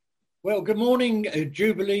Well, good morning,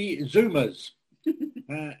 Jubilee Zoomers.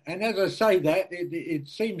 And as I say that, it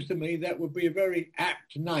seems to me that would be a very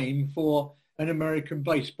apt name for an American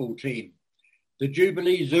baseball team. The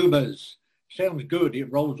Jubilee Zoomers. Sounds good,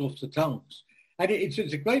 it rolls off the tongues. And it's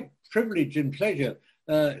a great privilege and pleasure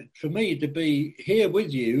for me to be here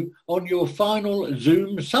with you on your final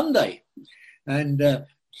Zoom Sunday. And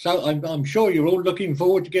so I'm sure you're all looking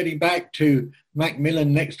forward to getting back to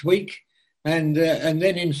Macmillan next week. And then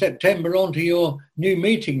in September on to your new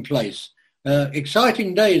meeting place.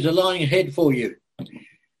 Exciting days are lying ahead for you.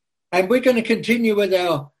 And we're going to continue with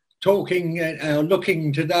our talking, our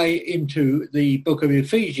looking today into the book of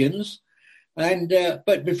Ephesians.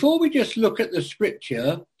 But before we just look at the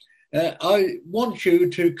scripture, I want you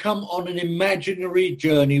to come on an imaginary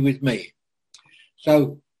journey with me.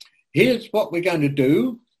 So here's what we're going to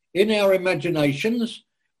do. In our imaginations,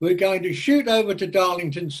 we're going to shoot over to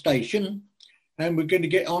Darlington Station, and we're going to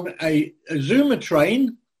get on a Zoomer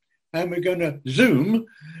train, and we're going to zoom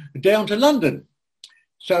down to London.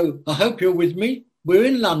 So I hope you're with me. We're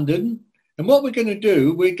in London, and what we're going to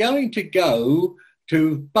do, we're going to go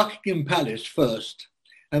to Buckingham Palace first,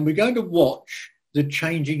 and we're going to watch the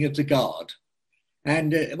changing of the guard.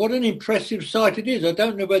 And what an impressive sight it is. I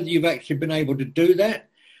don't know whether you've actually been able to do that,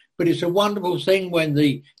 but it's a wonderful thing when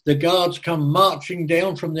the guards come marching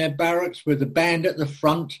down from their barracks with the band at the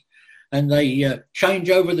front, and they change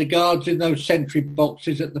over the guards in those sentry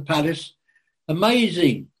boxes at the palace.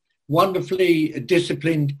 Amazing, wonderfully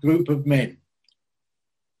disciplined group of men.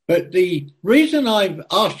 But the reason I've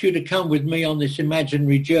asked you to come with me on this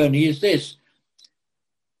imaginary journey is this.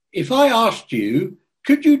 If I asked you,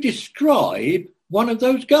 could you describe one of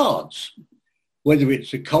those guards? Whether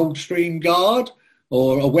it's a Coldstream Guard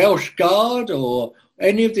or a Welsh Guard or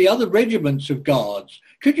any of the other regiments of guards,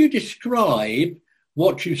 could you describe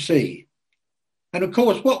what you see? And of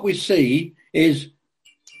course, what we see is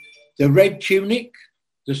the red tunic,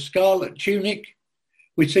 the scarlet tunic.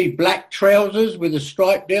 We see black trousers with a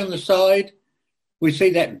stripe down the side. We see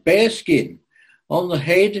that bear skin on the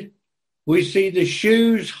head. We see the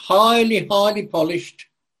shoes highly, highly polished.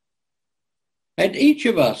 And each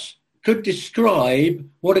of us could describe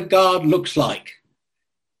what a guard looks like.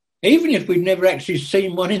 Even if we've never actually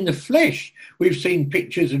seen one in the flesh, we've seen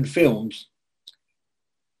pictures and films.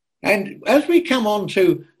 And as we come on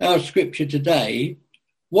to our scripture today,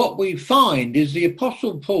 what we find is the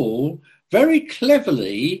Apostle Paul very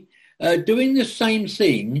cleverly doing the same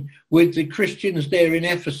thing with the Christians there in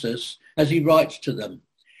Ephesus as he writes to them.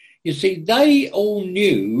 You see, they all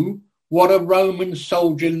knew what a Roman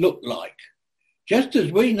soldier looked like, just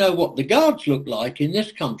as we know what the guards look like in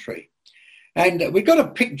this country. And we've got a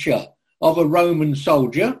picture of a Roman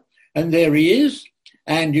soldier, and there he is.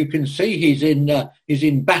 And you can see he's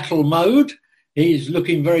in battle mode. He's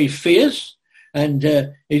looking very fierce, and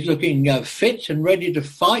he's looking fit and ready to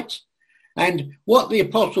fight. And what the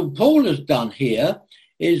Apostle Paul has done here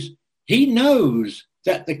is he knows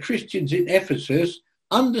that the Christians in Ephesus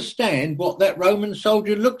understand what that Roman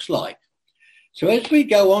soldier looks like. So as we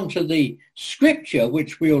go on to the scripture,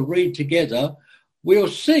 which we'll read together, we'll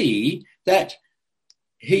see that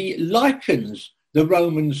he likens the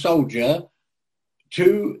Roman soldier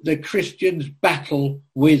to the Christians' battle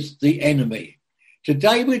with the enemy.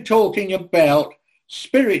 Today we're talking about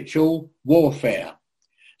spiritual warfare.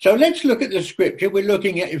 So let's look at the scripture. We're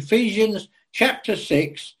looking at Ephesians chapter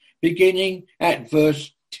 6, beginning at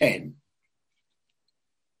verse 10.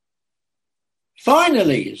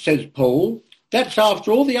 Finally, says Paul, that's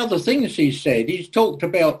after all the other things he said. He's talked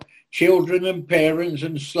about children and parents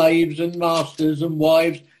and slaves and masters and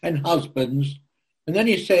wives and husbands. And then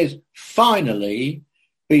he says, finally,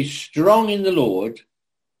 be strong in the Lord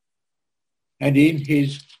and in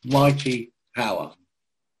his mighty power.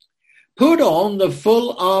 Put on the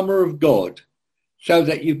full armour of God so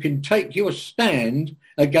that you can take your stand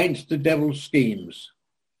against the devil's schemes.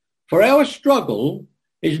 For our struggle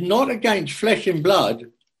is not against flesh and blood,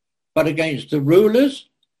 but against the rulers,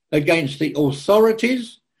 against the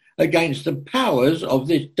authorities, against the powers of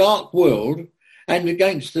this dark world, and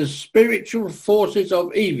against the spiritual forces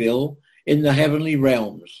of evil in the heavenly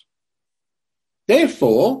realms.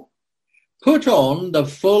 Therefore, put on the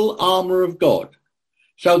full armour of God,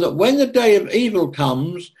 so that when the day of evil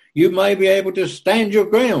comes, you may be able to stand your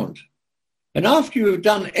ground. And after you have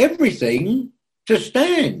done everything, to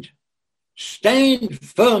stand. Stand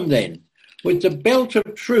firm then, with the belt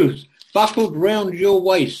of truth buckled round your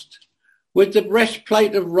waist, with the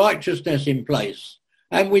breastplate of righteousness in place,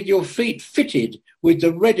 and with your feet fitted with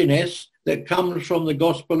the readiness that comes from the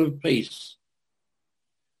gospel of peace.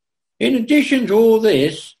 In addition to all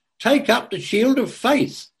this, take up the shield of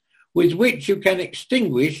faith, with which you can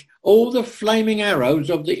extinguish all the flaming arrows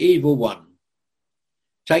of the evil one.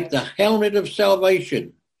 Take the helmet of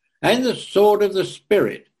salvation and the sword of the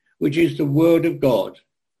Spirit, which is the word of God,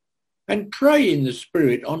 and pray in the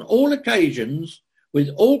Spirit on all occasions with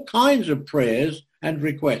all kinds of prayers and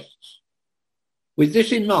requests. With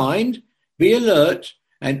this in mind, be alert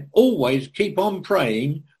and always keep on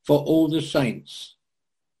praying for all the saints.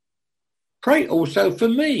 Pray also for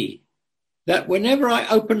me, that whenever I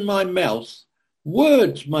open my mouth,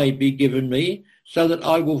 words may be given me, so that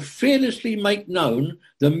I will fearlessly make known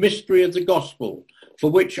the mystery of the gospel, for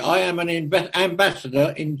which I am an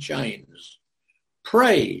ambassador in chains.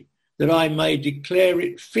 Pray that I may declare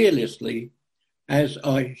it fearlessly as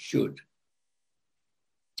I should.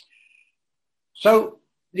 So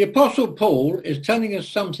the Apostle Paul is telling us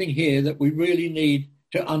something here that we really need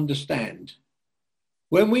to understand.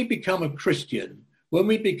 When we become a Christian, when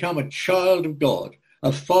we become a child of God,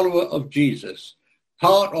 a follower of Jesus,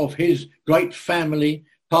 part of his great family,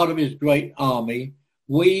 part of his great army,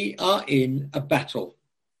 we are in a battle.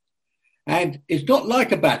 And it's not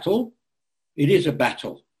like a battle, it is a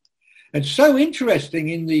battle. And so interesting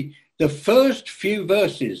in the first few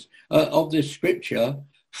verses of this scripture,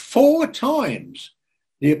 4 times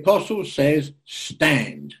the apostle says,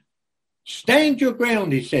 stand. Stand your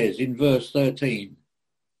ground, he says in verse 13.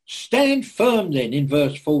 Stand firm then in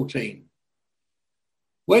verse 14.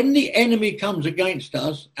 When the enemy comes against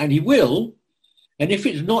us, and he will, and if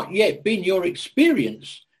it's not yet been your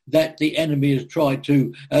experience that the enemy has tried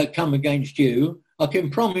to come against you, I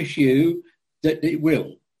can promise you that it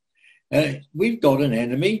will. We've got an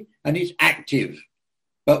enemy and he's active,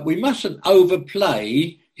 but we mustn't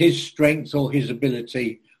overplay his strength or his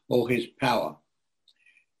ability or his power.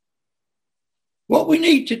 What we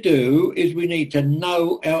need to do is we need to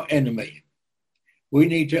know our enemy. We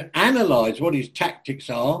need to analyse what his tactics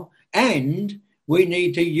are, and we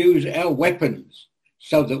need to use our weapons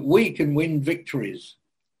so that we can win victories.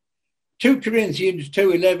 2 Corinthians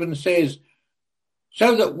 2:11 says,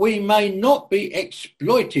 so that we may not be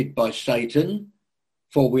exploited by Satan,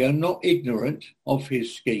 for we are not ignorant of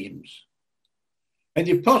his schemes. And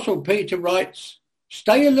the Apostle Peter writes,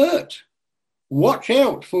 stay alert. Watch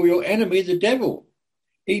out for your enemy, the devil.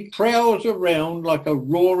 He prowls around like a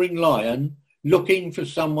roaring lion, looking for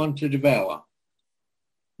someone to devour.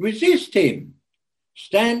 Resist him,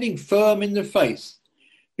 standing firm in the faith,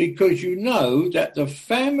 because you know that the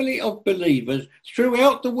family of believers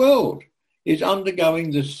throughout the world is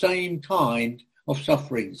undergoing the same kind of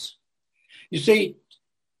sufferings. You see,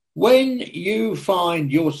 when you find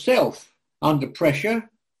yourself under pressure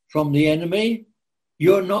from the enemy,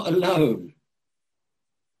 you're not alone.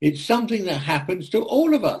 It's something that happens to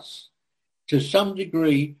all of us to some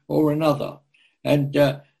degree or another. And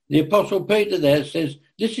the Apostle Peter there says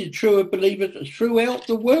this is true of believers throughout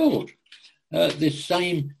the world, this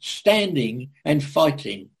same standing and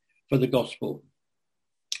fighting for the gospel.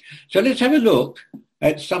 So let's have a look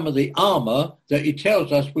at some of the armour that he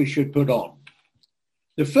tells us we should put on.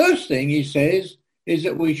 The first thing he says is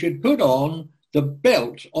that we should put on the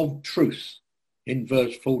belt of truth in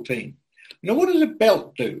verse 14. Now, what does a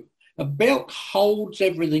belt do? A belt holds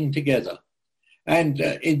everything together. And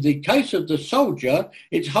in the case of the soldier,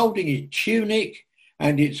 it's holding his tunic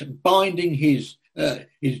and it's binding his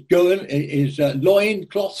loin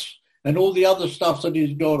cloths and all the other stuff that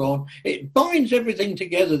he's got on. It binds everything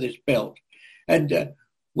together, this belt. And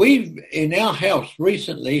we've, in our house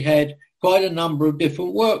recently, had quite a number of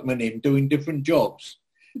different workmen in doing different jobs.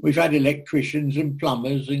 We've had electricians and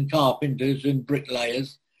plumbers and carpenters and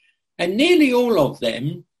bricklayers. And nearly all of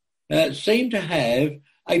them seem to have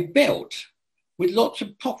a belt with lots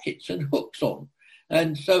of pockets and hooks on.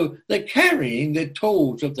 And so they're carrying their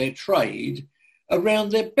tools of their trade around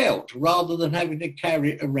their belt rather than having to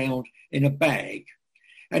carry it around in a bag.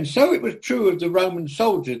 And so it was true of the Roman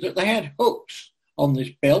soldiers that they had hooks on this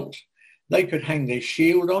belt. They could hang their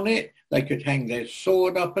shield on it. They could hang their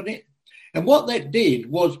sword up on it. And what that did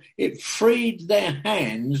was it freed their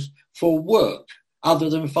hands for work other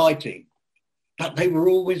than fighting. But they were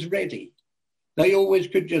always ready. They always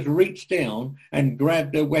could just reach down and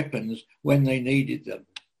grab their weapons when they needed them.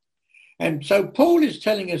 And so Paul is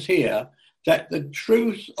telling us here that the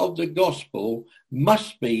truth of the gospel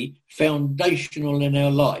must be foundational in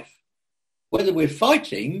our life, whether we're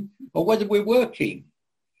fighting or whether we're working.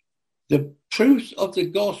 The truth of the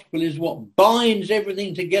gospel is what binds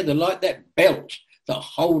everything together, like that belt that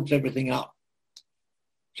holds everything up.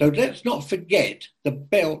 So let's not forget the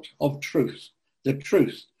belt of truth, the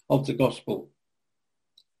truth of the gospel.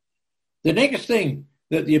 The next thing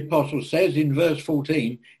that the apostle says in verse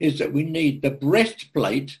 14 is that we need the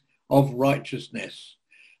breastplate of righteousness.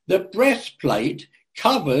 The breastplate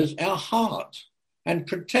covers our heart and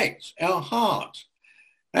protects our heart.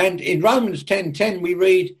 And in Romans 10:10 we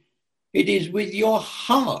read, it is with your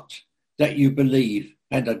heart that you believe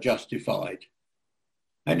and are justified.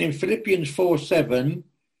 And in Philippians 4:7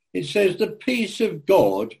 it says, the peace of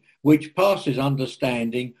God which passes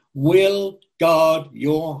understanding will guard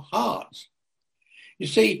your heart. You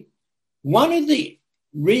see, one of the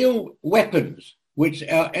real weapons which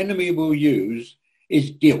our enemy will use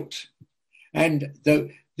is guilt. And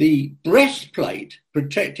the breastplate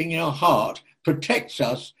protecting our heart protects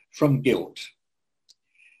us from guilt.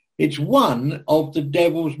 It's one of the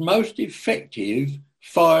devil's most effective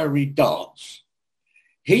fiery darts.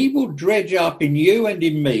 He will dredge up in you and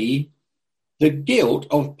in me the guilt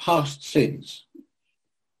of past sins.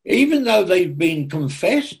 Even though they've been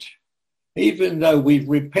confessed, even though we've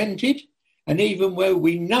repented, and even where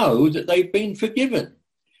we know that they've been forgiven,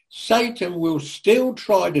 Satan will still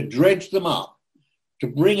try to dredge them up, to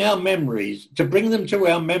bring them to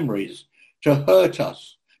our memories, to hurt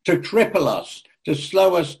us, to cripple us, to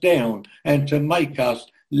slow us down, and to make us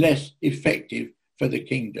less effective for the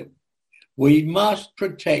kingdom. We must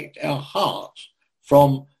protect our hearts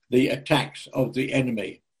from the attacks of the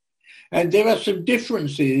enemy. And there are some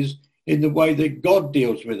differences in the way that God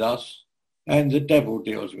deals with us and the devil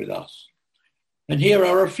deals with us. And here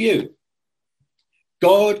are a few.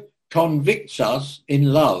 God convicts us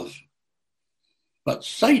in love, but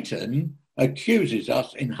Satan accuses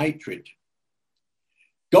us in hatred.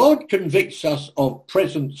 God convicts us of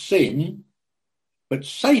present sin, but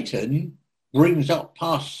Satan brings up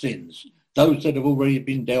past sins, those that have already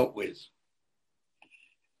been dealt with.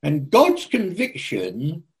 And God's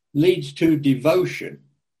conviction leads to devotion.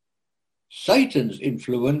 Satan's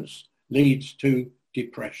influence leads to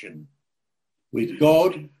depression. With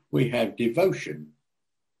God, we have devotion.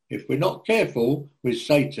 If we're not careful with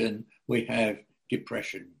Satan, we have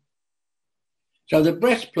depression. So the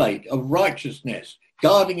breastplate of righteousness,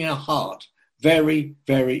 guarding our heart, very,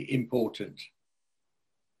 very important.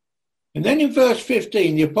 And then in verse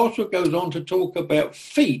 15, the apostle goes on to talk about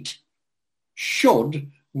feet shod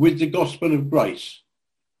with the gospel of grace.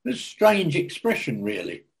 It's a strange expression,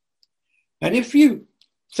 really. And if you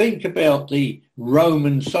think about the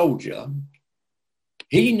Roman soldier,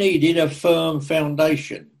 he needed a firm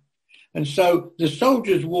foundation. And so the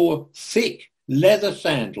soldiers wore thick leather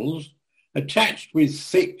sandals attached with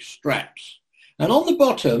thick straps. And on the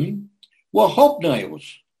bottom were hobnails,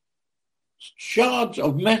 shards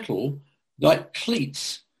of metal like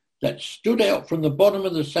cleats that stood out from the bottom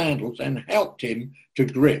of the sandals and helped him to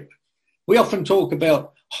grip. We often talk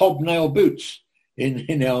about hobnail boots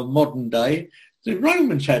in our modern day. The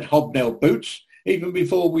Romans had hobnail boots even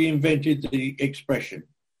before we invented the expression.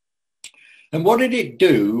 And what did it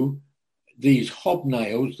do, these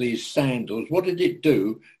hobnails, these sandals, what did it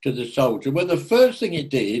do to the soldier? Well, the first thing it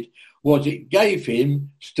did was it gave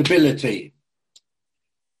him stability.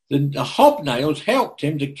 The hobnails helped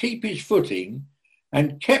him to keep his footing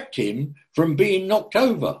and kept him from being knocked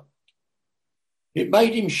over. It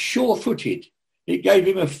made him sure-footed. It gave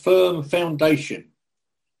him a firm foundation.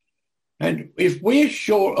 And if we're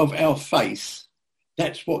sure of our faith,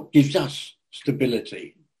 that's what gives us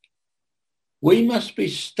stability. We must be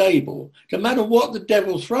stable. No matter what the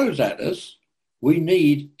devil throws at us, we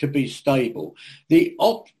need to be stable. The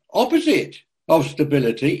opposite of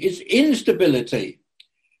stability is instability.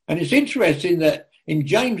 And it's interesting that in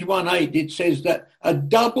James 1:8 it says that a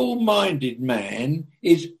double-minded man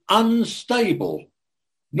is unstable,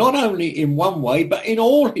 not only in one way, but in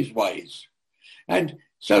all his ways. And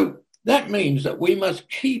so that means that we must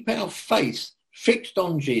keep our faith fixed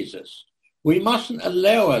on Jesus. We mustn't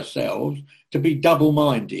allow ourselves to be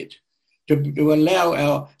double-minded, to allow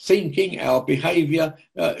our thinking, our behaviour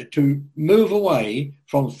to move away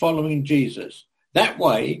from following Jesus. That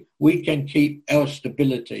way we can keep our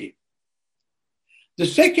stability. The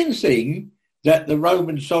second thing that the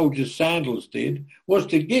Roman soldier's sandals did was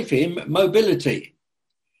to give him mobility.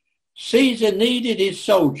 Caesar needed his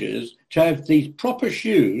soldiers to have these proper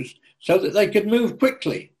shoes so that they could move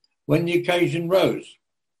quickly when the occasion rose.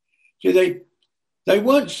 See, they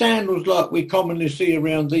weren't sandals like we commonly see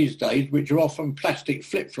around these days, which are often plastic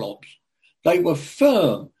flip-flops. They were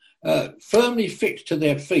firmly fixed to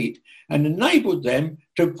their feet and enabled them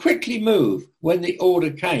to quickly move when the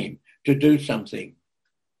order came to do something.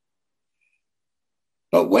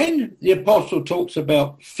 But when the apostle talks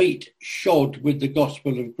about feet shod with the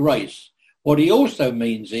gospel of grace, what he also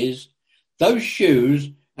means is those shoes,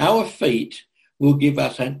 our feet, will give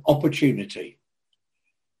us an opportunity.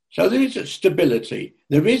 So there is stability,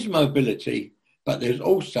 there is mobility, but there's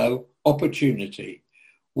also opportunity.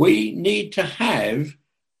 We need to have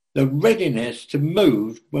the readiness to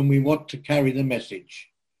move when we want to carry the message.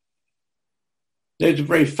 There's a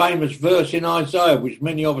very famous verse in Isaiah, which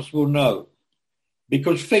many of us will know,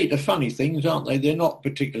 because feet are funny things, aren't they? They're not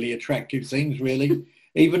particularly attractive things, really.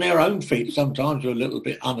 Even our own feet sometimes are a little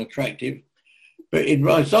bit unattractive. But in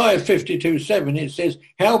Isaiah 52:7, it says,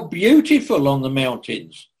 "How beautiful on the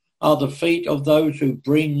mountains are the feet of those who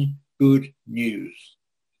bring good news."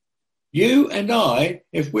 You and I,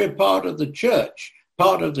 if we're part of the church,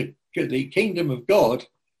 part of the kingdom of God,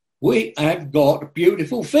 we have got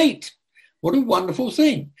beautiful feet. What a wonderful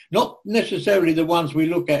thing. Not necessarily the ones we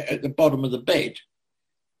look at the bottom of the bed,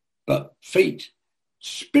 but feet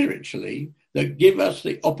spiritually that give us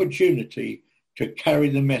the opportunity to carry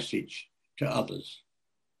the message to others.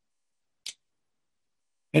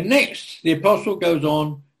 And next, the apostle goes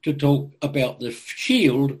on to talk about the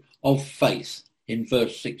shield of faith in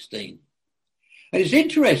verse 16. And it's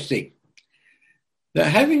interesting that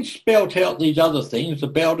having spelt out these other things, the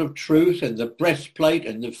belt of truth and the breastplate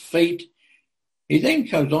and the feet, he then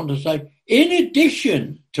goes on to say, in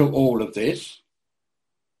addition to all of this,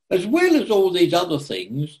 as well as all these other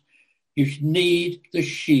things, you need the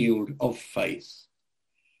shield of faith,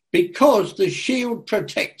 because the shield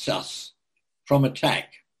protects us from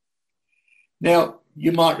attack. Now,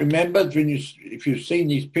 you might remember, if you've seen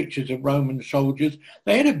these pictures of Roman soldiers,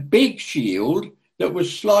 they had a big shield that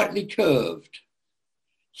was slightly curved.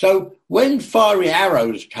 So when fiery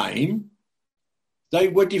arrows came, they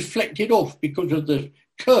were deflected off because of the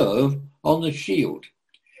curve on the shield.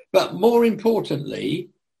 But more importantly,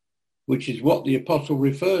 which is what the apostle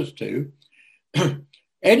refers to,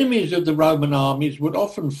 enemies of the Roman armies would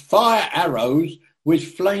often fire arrows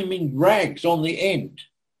with flaming rags on the end.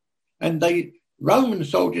 And Roman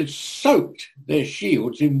soldiers soaked their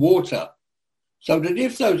shields in water, so that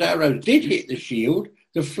if those arrows did hit the shield,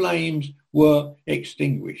 the flames were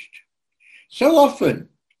extinguished. So often,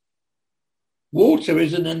 water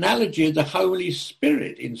is an analogy of the Holy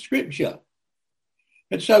Spirit in Scripture.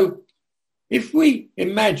 And so if we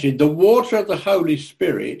imagine the water of the Holy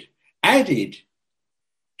Spirit added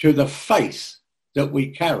to the faith that we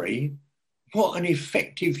carry, what an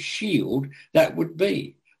effective shield that would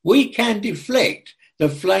be. We can deflect the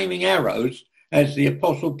flaming arrows, as the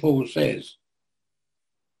Apostle Paul says.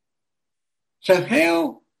 So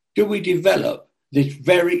how do we develop this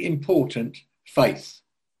very important faith?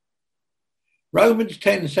 Romans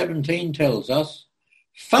 10:17 tells us,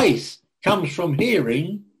 faith comes from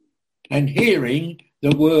hearing, and hearing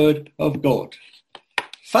the word of God.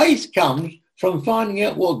 Faith comes from finding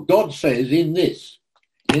out what God says in this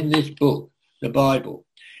book, the Bible.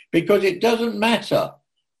 Because it doesn't matter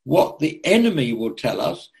what the enemy will tell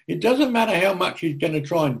us. It doesn't matter how much he's going to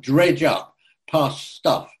try and dredge up past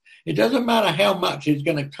stuff. It doesn't matter how much he's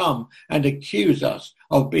going to come and accuse us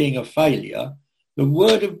of being a failure. The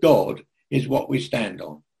word of God is what we stand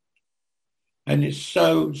on. And it's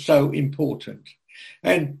so, so important.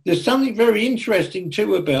 And there's something very interesting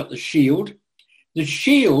too about the shield. The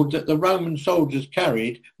shield that the Roman soldiers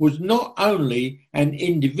carried was not only an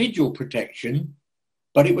individual protection,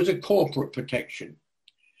 but it was a corporate protection.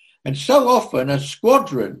 And so often a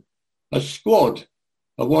squad,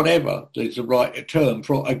 or whatever is the right term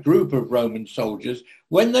for a group of Roman soldiers,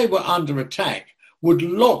 when they were under attack, would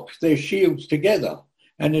lock their shields together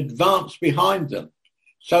and advance behind them,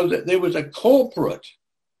 so that there was a corporate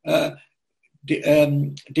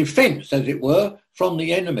defense, as it were, from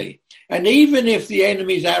the enemy. And even if the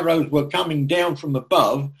enemy's arrows were coming down from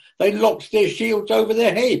above, they locked their shields over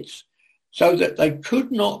their heads so that they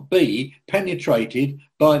could not be penetrated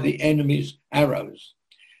by the enemy's arrows.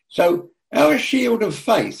 So our shield of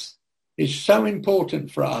faith is so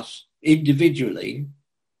important for us individually,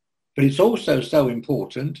 but it's also so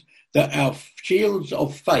important that our shields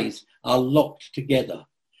of faith are locked together.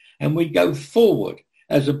 And we go forward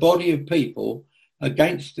as a body of people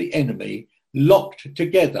against the enemy, locked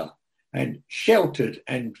together and sheltered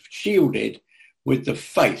and shielded with the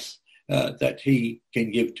faith that he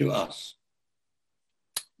can give to us.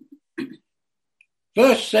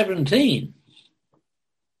 Verse 17,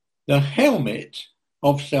 the helmet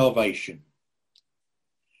of salvation.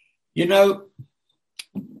 You know,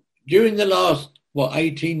 during the last,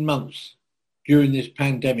 18 months during this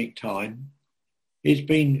pandemic time, it's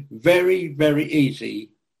been very, very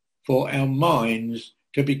easy for our minds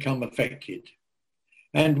to become affected.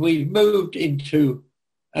 And we've moved into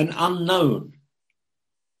an unknown.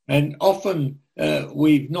 And often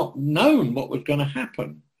we've not known what was going to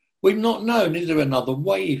happen. We've not known, is there another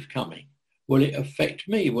wave coming? Will it affect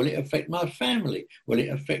me? Will it affect my family? Will it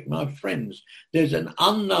affect my friends? There's an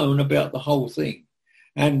unknown about the whole thing.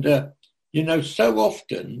 And, so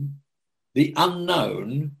often the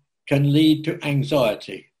unknown can lead to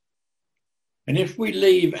anxiety. And if we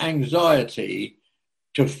leave anxiety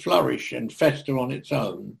to flourish and fester on its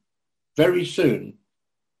own, very soon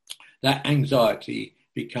that anxiety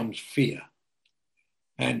becomes fear.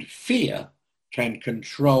 And fear can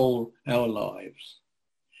control our lives.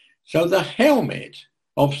 So the helmet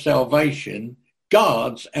of salvation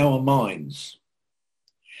guards our minds.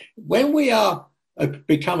 When we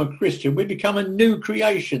become a Christian, we become a new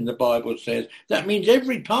creation, the Bible says. That means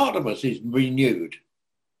every part of us is renewed.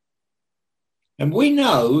 And we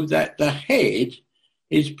know that the head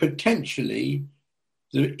is potentially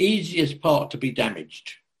the easiest part to be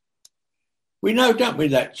damaged. We know, don't we,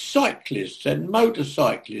 that cyclists and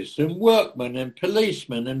motorcyclists and workmen and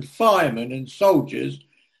policemen and firemen and soldiers,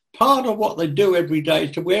 part of what they do every day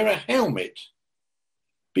is to wear a helmet,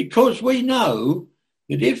 because we know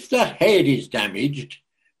that if the head is damaged,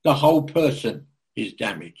 the whole person is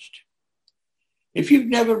damaged. If you've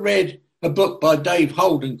never read a book by Dave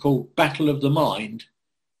Holden called Battle of the Mind,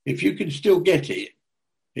 if you can still get it,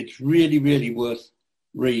 it's really, really worth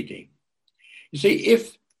reading. You see,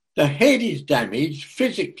 if the head is damaged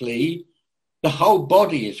physically, the whole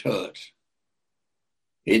body is hurt.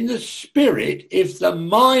 In the spirit, if the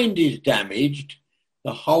mind is damaged,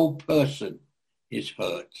 the whole person is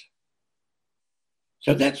hurt.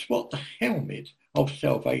 So that's what the helmet of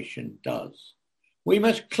salvation does. We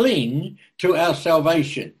must cling to our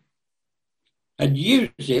salvation and use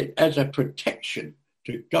it as a protection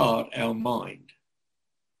to guard our mind.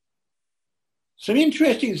 Some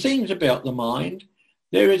interesting things about the mind.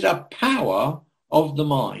 There is a power of the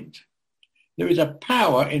mind. There is a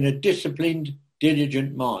power in a disciplined,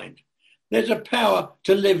 diligent mind. There's a power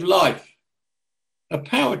to live life, a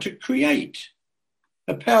power to create,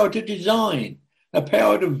 a power to design, a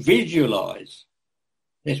power to visualize.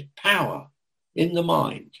 There's power in the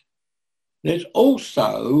mind. There's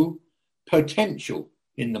also potential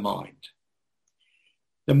in the mind.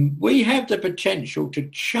 We have the potential to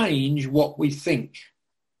change what we think.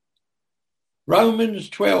 Romans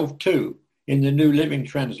 12:2 in the New Living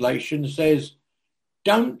Translation says,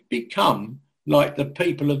 don't become like the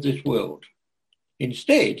people of this world.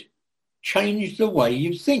 Instead, change the way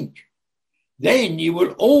you think. Then you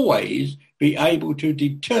will always be able to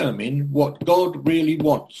determine what God really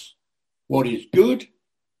wants, what is good,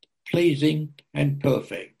 pleasing, and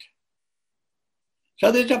perfect.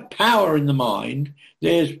 So there's a power in the mind,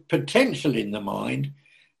 there's potential in the mind,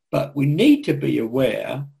 but we need to be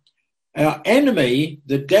aware our enemy,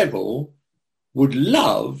 the devil, would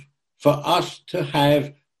love for us to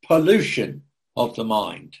have pollution of the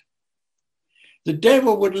mind. The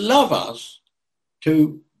devil would love us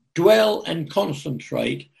to dwell and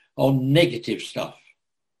concentrate on negative stuff.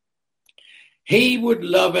 He would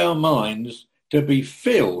love our minds to be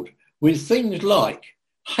filled with things like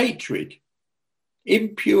hatred,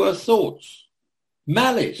 impure thoughts,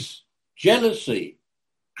 malice, jealousy,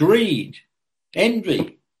 greed,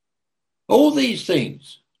 envy, all these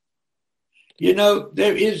things. You know,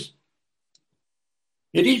 it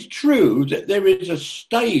is true that there is a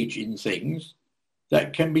stage in things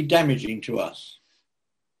that can be damaging to us.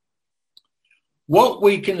 What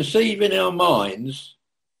we conceive in our minds,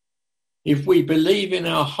 if we believe in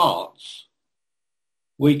our hearts,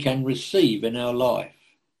 we can receive in our life.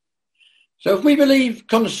 So if we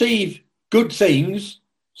conceive good things,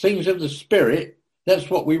 things of the Spirit, that's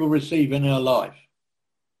what we will receive in our life.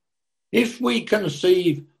 If we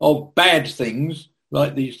conceive of bad things,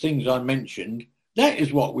 like these things I mentioned, that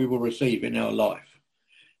is what we will receive in our life.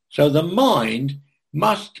 So the mind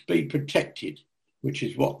must be protected, which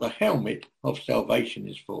is what the helmet of salvation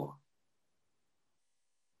is for.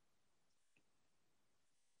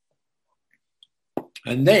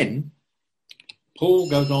 And then Paul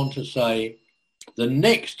goes on to say the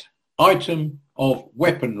next item of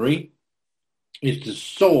weaponry is the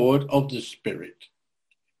sword of the Spirit,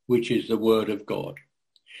 which is the word of God.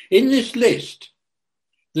 In this list,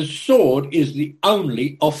 the sword is the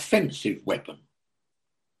only offensive weapon.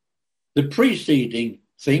 The preceding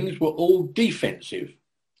things were all defensive,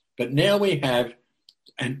 but now we have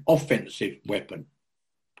an offensive weapon.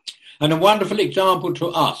 And a wonderful example to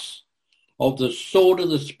us of the sword of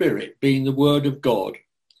the Spirit being the word of God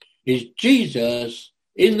is Jesus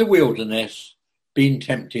in the wilderness being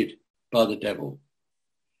tempted by the devil.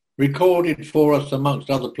 Recorded for us amongst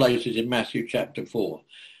other places in Matthew chapter 4.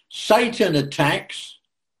 Satan attacks,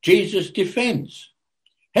 Jesus defends.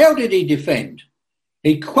 How did he defend?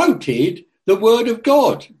 He quoted the word of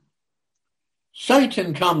God.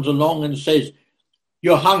 Satan comes along and says,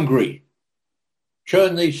 you're hungry.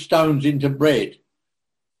 Turn these stones into bread.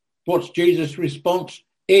 What's Jesus' response?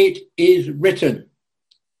 It is written.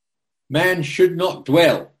 Man should not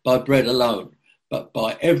dwell by bread alone, but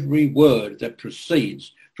by every word that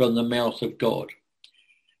proceeds from the mouth of God.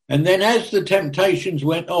 And then as the temptations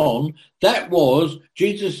went on, that was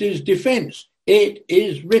Jesus' defense. It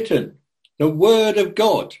is written, the word of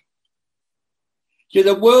God. See,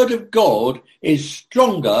 the word of God is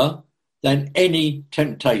stronger than any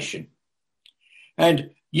temptation.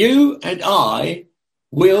 And you and I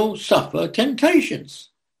will suffer temptations.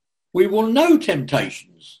 We will know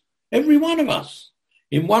temptations, every one of us,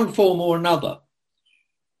 in one form or another.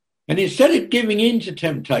 And instead of giving in to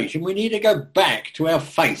temptation, we need to go back to our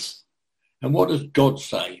faith. And what does God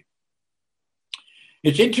say?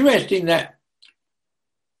 It's interesting that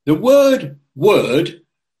the word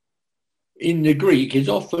in the Greek is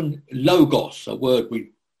often logos, a word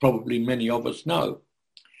we probably many of us know.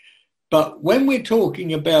 But when we're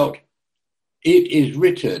talking about it is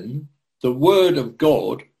written, the word of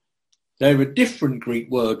God, they're a different Greek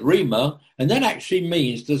word, rhema, and that actually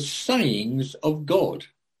means the sayings of God.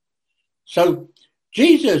 So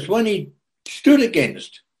Jesus, when he stood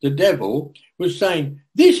against the devil, was saying,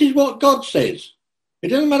 this is what God says. It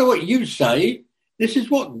doesn't matter what you say, this is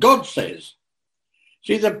what God says.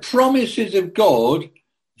 See, the promises of God,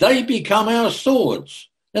 they become our swords.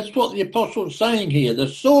 That's what the apostle's saying here. The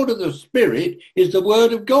sword of the Spirit is the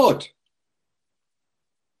word of God.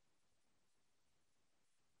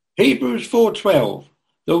 Hebrews 4:12,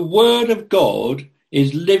 the word of God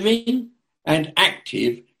is living and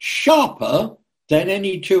active, sharper than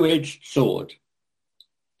any two-edged sword.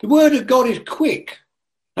 The word of God is quick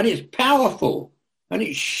and it's powerful and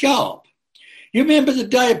it's sharp. You remember the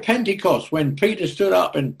day of Pentecost when Peter stood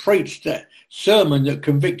up and preached that sermon that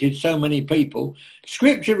convicted so many people?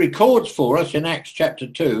 Scripture records for us in Acts chapter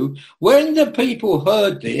 2, when the people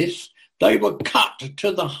heard this, they were cut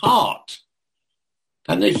to the heart.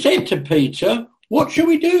 And they said to Peter, what shall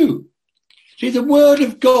we do? See, the word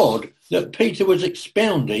of God that Peter was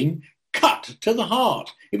expounding cut to the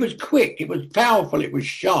heart. It was quick, it was powerful, it was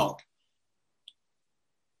sharp.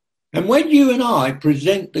 And when you and I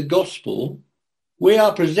present the gospel, we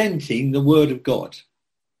are presenting the word of God.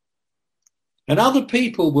 And other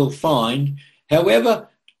people will find, however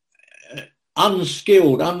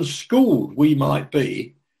unskilled, unschooled we might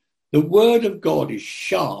be, the word of God is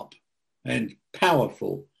sharp and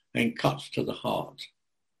powerful and cuts to the heart.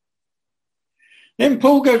 Then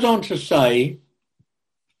Paul goes on to say,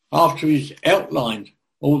 after he's outlined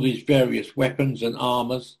all these various weapons and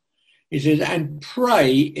armours, he says, and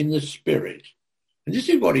pray in the Spirit. And this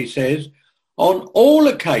is what he says, on all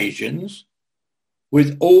occasions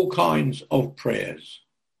with all kinds of prayers.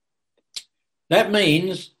 That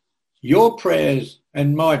means your prayers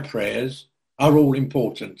and my prayers are all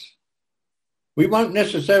important. We won't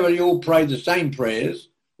necessarily all pray the same prayers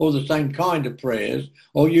or the same kind of prayers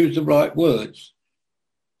or use the right words,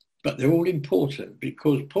 but they're all important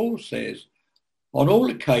because Paul says, on all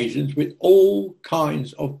occasions with all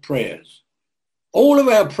kinds of prayers. All of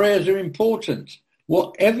our prayers are important,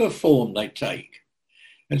 whatever form they take.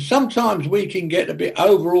 And sometimes we can get a bit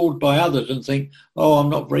overawed by others and think, oh, I'm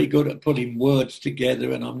not very good at putting words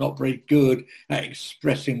together and I'm not very good at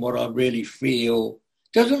expressing what I really feel.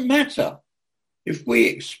 Doesn't matter. If we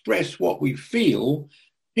express what we feel,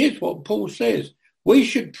 here's what Paul says. We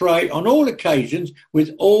should pray on all occasions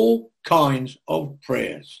with all kinds of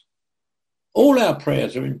prayers. All our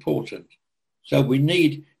prayers are important, so we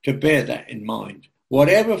need to bear that in mind,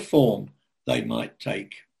 whatever form they might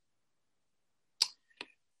take.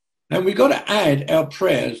 And we've got to add our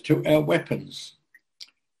prayers to our weapons.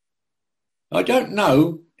 I don't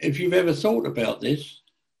know if you've ever thought about this,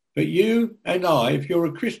 but you and I, if you're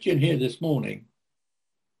a Christian here this morning,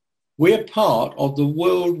 we're part of the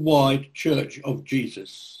worldwide Church of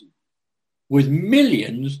Jesus with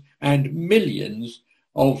millions and millions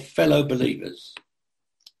of fellow believers.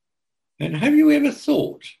 And have you ever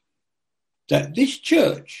thought that this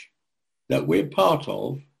church that we're part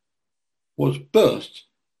of was birthed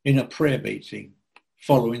in a prayer meeting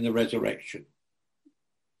following the resurrection?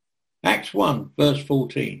 Acts 1, verse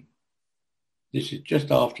 14. This is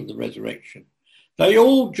just after the resurrection. They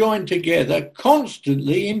all joined together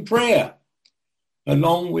constantly in prayer,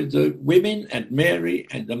 along with the women and Mary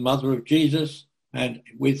and the mother of Jesus and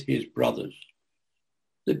with his brothers.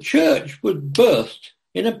 The church was birthed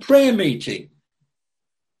in a prayer meeting.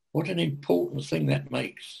 What an important thing that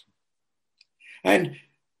makes. And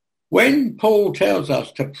when Paul tells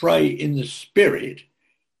us to pray in the Spirit,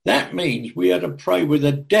 That means we are to pray with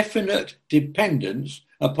a definite dependence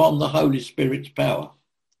upon the Holy Spirit's power.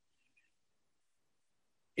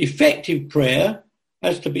 Effective prayer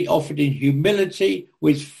has to be offered in humility,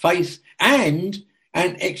 with faith and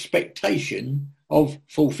an expectation of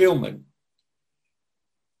fulfillment.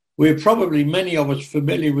 We're probably, many of us,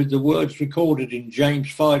 familiar with the words recorded in James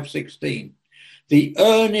 5:16. The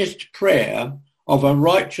earnest prayer of a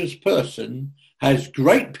righteous person has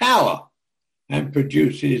great power and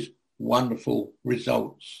produces wonderful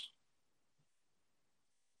results.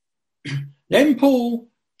 Then Paul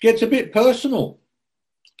gets a bit personal.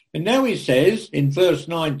 And now he says in verse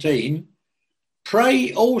 19,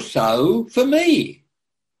 pray also for me.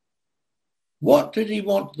 What did he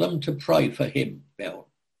want them to pray for him about?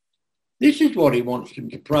 This is what he wants them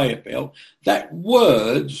to pray about, that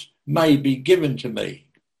words may be given to me.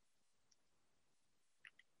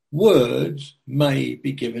 Words may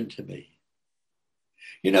be given to me.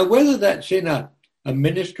 You know, whether that's in a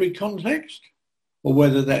ministry context, or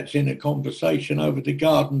whether that's in a conversation over the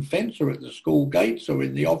garden fence or at the school gates or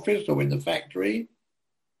in the office or in the factory.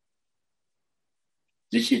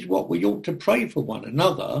 This is what we ought to pray for one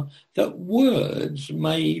another, that words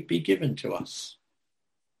may be given to us.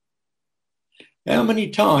 How many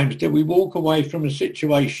times do we walk away from a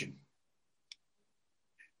situation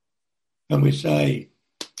and we say,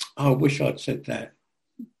 oh, I wish I'd said that.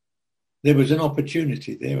 There was an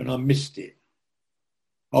opportunity there and I missed it.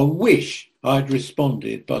 I wish I'd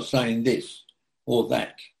responded by saying this or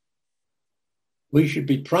that. We should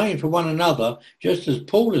be praying for one another, just as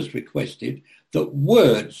Paul has requested, that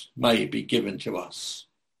words may be given to us.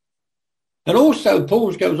 And also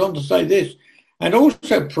Paul goes on to say this, and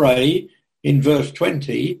also pray in verse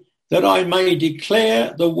 20, that I may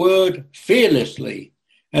declare the word fearlessly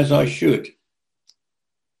as I should.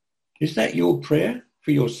 Is that your prayer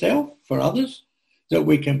for yourself, for others? That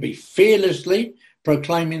we can be fearlessly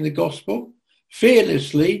proclaiming the gospel,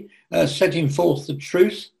 fearlessly setting forth the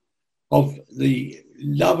truth of the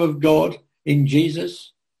love of God in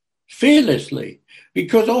Jesus, fearlessly,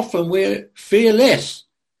 because often we're fearless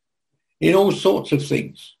in all sorts of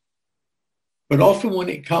things. But often when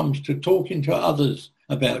it comes to talking to others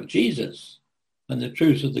about Jesus and the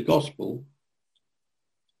truth of the gospel,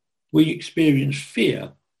 we experience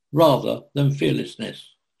fear rather than fearlessness.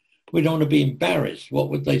 We don't want to be embarrassed. What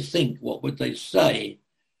would they think? What would they say?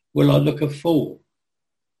 Will I look a fool?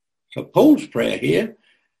 So Paul's prayer here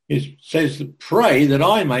says, pray that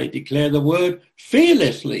I may declare the word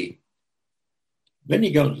fearlessly. Then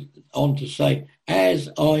he goes on to say, as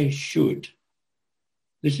I should.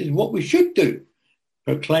 This is what we should do.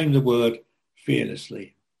 Proclaim the word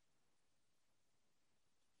fearlessly.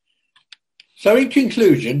 So in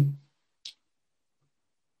conclusion,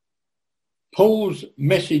 Paul's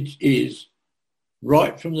message is,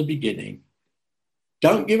 right from the beginning,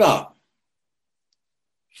 don't give up.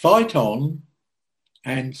 Fight on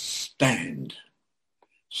and stand.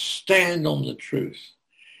 Stand on the truth.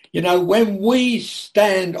 You know, when we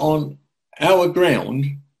stand on our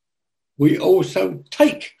ground, we also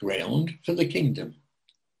take ground for the kingdom.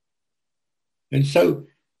 And so,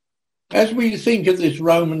 as we think of this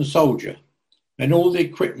Roman soldier and all the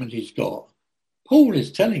equipment he's got, Paul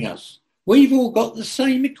is telling us, we've all got the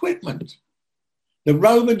same equipment. The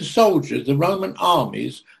Roman soldiers, the Roman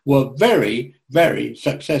armies were very, very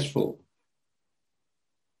successful.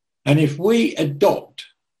 And if we adopt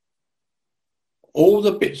all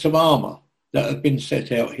the bits of armour that have been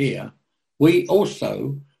set out here, we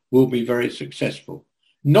also will be very successful.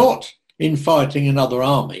 Not in fighting another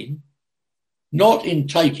army, not in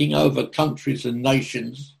taking over countries and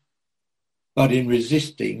nations, but in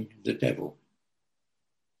resisting the devil.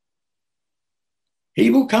 He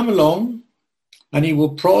will come along and he will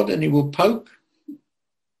prod and he will poke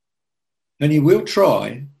and he will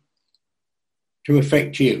try to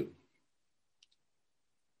affect you.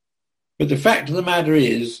 But the fact of the matter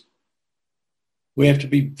is, we have to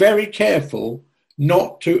be very careful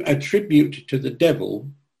not to attribute to the devil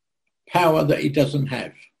power that he doesn't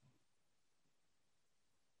have.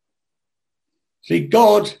 See,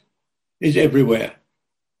 God is everywhere.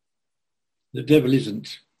 The devil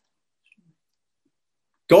isn't.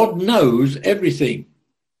 God knows everything.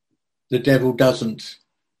 The devil doesn't.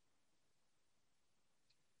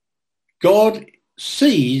 God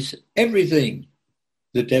sees everything.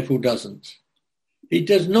 The devil doesn't. He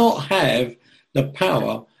does not have the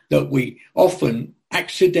power that we often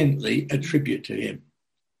accidentally attribute to him.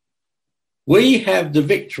 We have the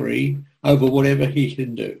victory over whatever he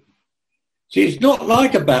can do. See, it's not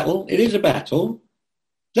like a battle. It is a battle.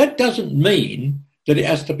 That doesn't mean that it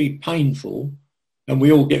has to be painful and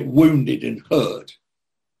we all get wounded and hurt.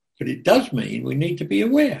 But it does mean we need to be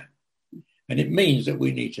aware. And it means that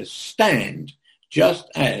we need to stand just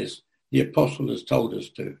as the apostle has told us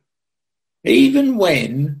to. Even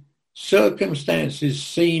when circumstances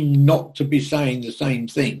seem not to be saying the same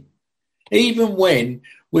thing, even when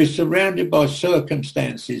we're surrounded by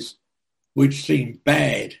circumstances which seem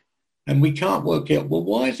bad and we can't work out, well,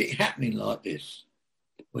 why is it happening like this?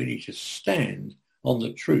 We need to stand on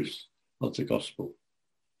the truth of the gospel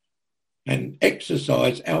and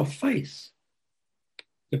exercise our faith.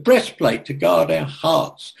 The breastplate to guard our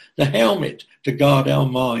hearts, the helmet to guard our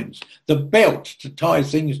minds, the belt to tie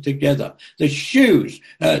things together, the shoes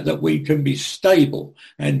that we can be stable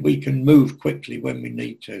and we can move quickly when we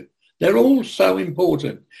need to. They're all so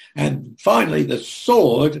important. And finally, the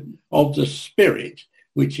sword of the Spirit,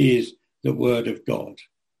 which is the word of God.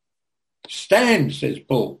 Stand, says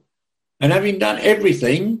Paul. And having done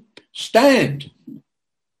everything, stand.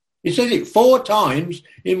 He says it 4 times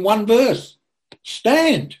in one verse.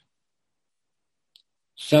 Stand.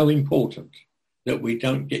 So important that we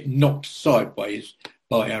don't get knocked sideways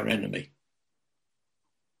by our enemy.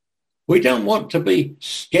 We don't want to be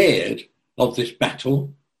scared of this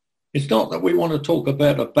battle. It's not that we want to talk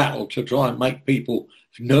about a battle to try and make people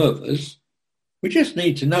nervous. We just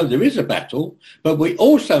need to know there is a battle, but we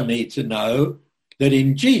also need to know that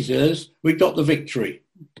in Jesus we've got the victory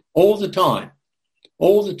all the time,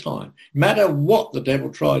 no matter what the devil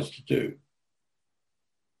tries to do.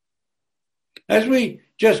 As we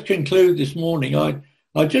just conclude this morning,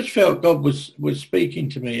 I just felt God was speaking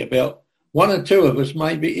to me about one or two of us,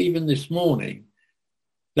 maybe even this morning,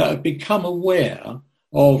 that have become aware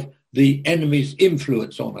of the enemy's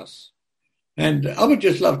influence on us. And I would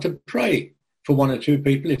just love to pray for one or two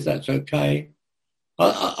people, if that's okay.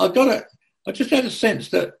 I just had a sense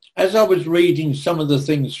that as I was reading some of the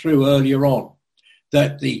things through earlier on,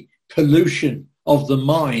 that the pollution of the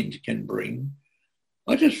mind can bring,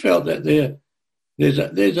 I just felt that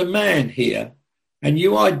there's a man here, and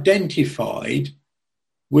you identified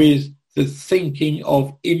with the thinking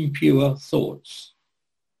of impure thoughts.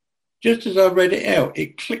 Just as I read it out,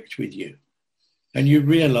 it clicked with you, and you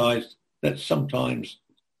realised that's sometimes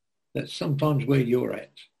where you're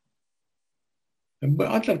at. And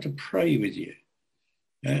I'd love to pray with you,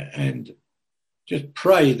 and just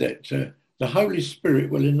pray that the Holy Spirit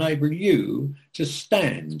will enable you to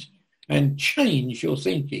stand and change your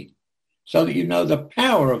thinking, so that you know the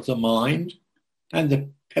power of the mind and the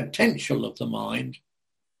potential of the mind,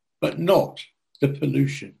 but not the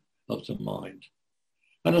pollution of the mind.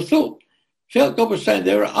 And I felt God was saying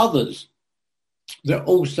there are others that are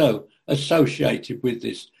also associated with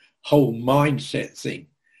this whole mindset thing.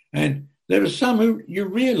 And there are some who you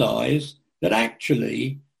realise that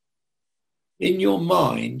actually in your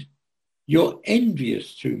mind you're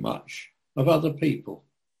envious too much of other people.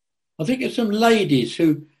 I think of some ladies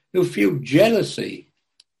who feel jealousy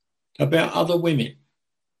about other women.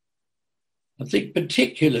 I think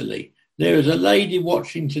particularly there is a lady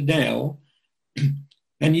watching today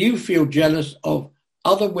and you feel jealous of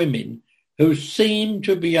other women who seem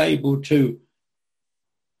to be able to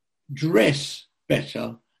dress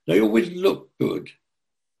better. They always look good,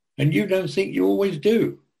 and you don't think you always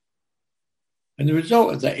do. And the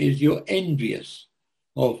result of that is you're envious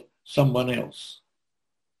of someone else.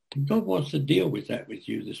 And God wants to deal with that with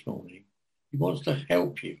you this morning. He wants to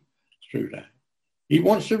help you through that. He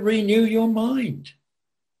wants to renew your mind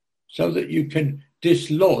so that you can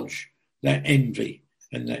dislodge that envy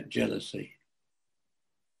and that jealousy.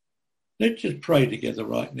 Let's just pray together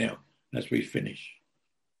right now as we finish.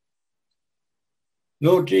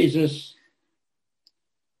 Lord Jesus,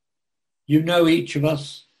 you know each of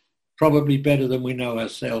us probably better than we know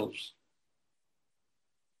ourselves.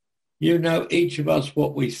 You know each of us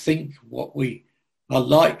what we think, what we are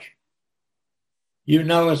like. You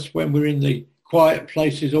know us when we're in the quiet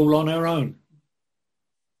places all on our own.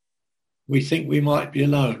 We think we might be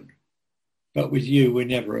alone, but with you we're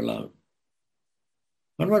never alone.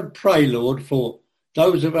 I want to pray, Lord, for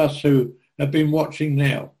those of us who have been watching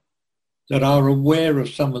now that are aware of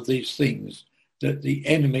some of these things that the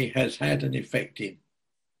enemy has had an effect in.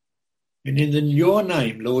 And in your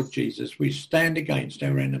name, Lord Jesus, we stand against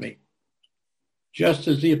our enemy. Just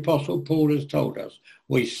as the Apostle Paul has told us,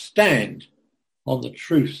 we stand on the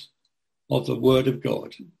truth of the word of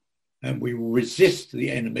God, and we will resist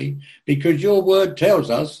the enemy, because your word tells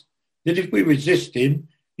us that if we resist him,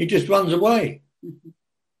 he just runs away.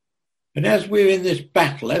 And as we're in this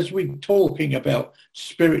battle, as we're talking about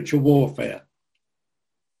spiritual warfare,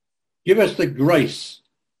 give us the grace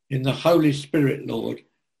in the Holy Spirit, Lord,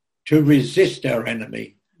 to resist our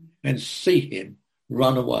enemy and see him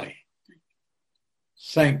run away.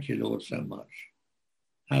 Thank you, Lord, so much.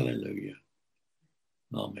 Hallelujah.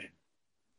 Amen.